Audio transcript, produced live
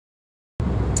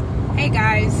Hey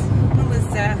guys,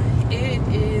 Melissa. It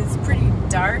is pretty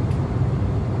dark.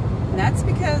 That's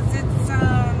because it's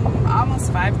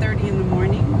almost 5:30 in the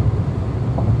morning.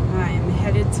 I am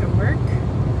headed to work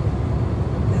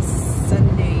this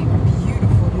Sunday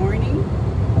beautiful morning.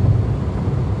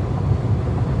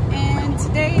 And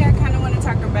today I kind of want to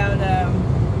talk about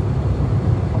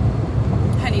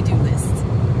honey-do list.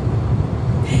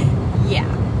 Yeah.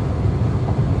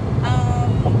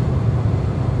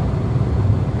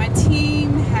 My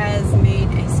team has made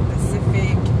a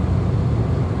specific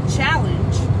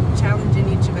challenging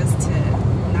each of us to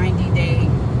 90-day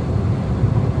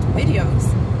videos,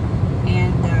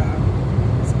 and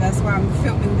so that's why I'm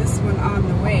filming this one on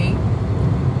the way.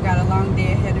 Got a long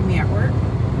day ahead of me at work,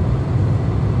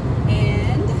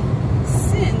 and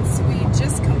since we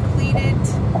just completed,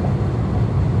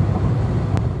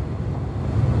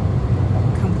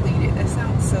 that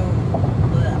sounds so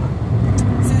bleh.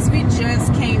 Since we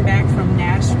just came back from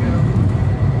Nashville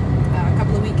a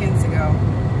couple of weekends ago,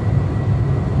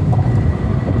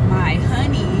 my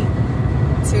honey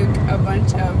took a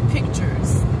bunch of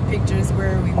pictures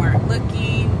where we weren't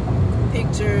looking,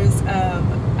 pictures of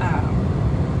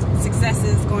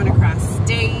successes going across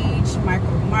stage.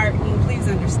 Michael Martin, please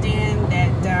understand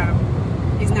that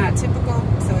he's not typical,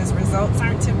 so his results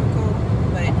aren't typical,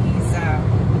 but he's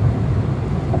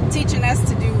teaching us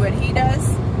to do what he does,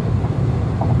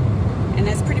 and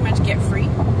that's pretty much get free.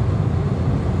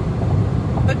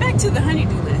 But back to the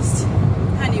honey-do list.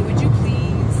 Honey, would you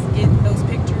please get those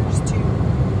pictures to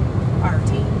our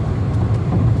team?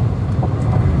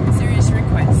 Serious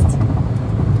request.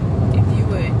 If you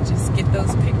would just get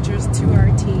those pictures to our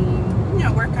team, you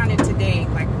know, work on it today,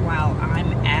 like while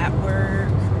I'm at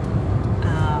work,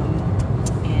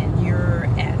 and you're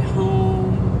at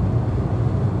home,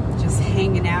 just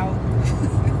hanging out.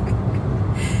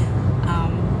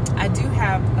 I do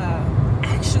have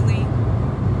actually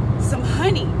some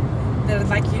honey that I'd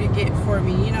like you to get for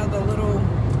me. You know, the little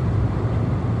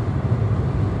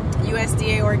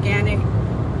USDA organic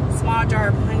small jar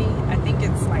of honey. I think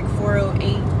it's like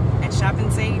 $4.08 at Shop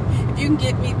and Save. If you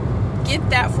can get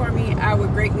that for me, I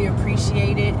would greatly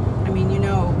appreciate it. I mean, you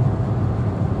know,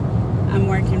 I'm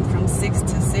working from 6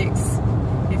 to 6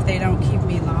 if they don't keep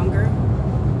me longer.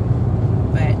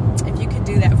 But if you could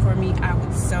do that for me, I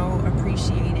would so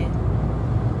appreciate it.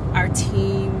 Our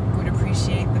team would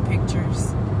appreciate the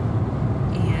pictures.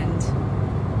 And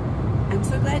I'm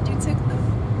so glad you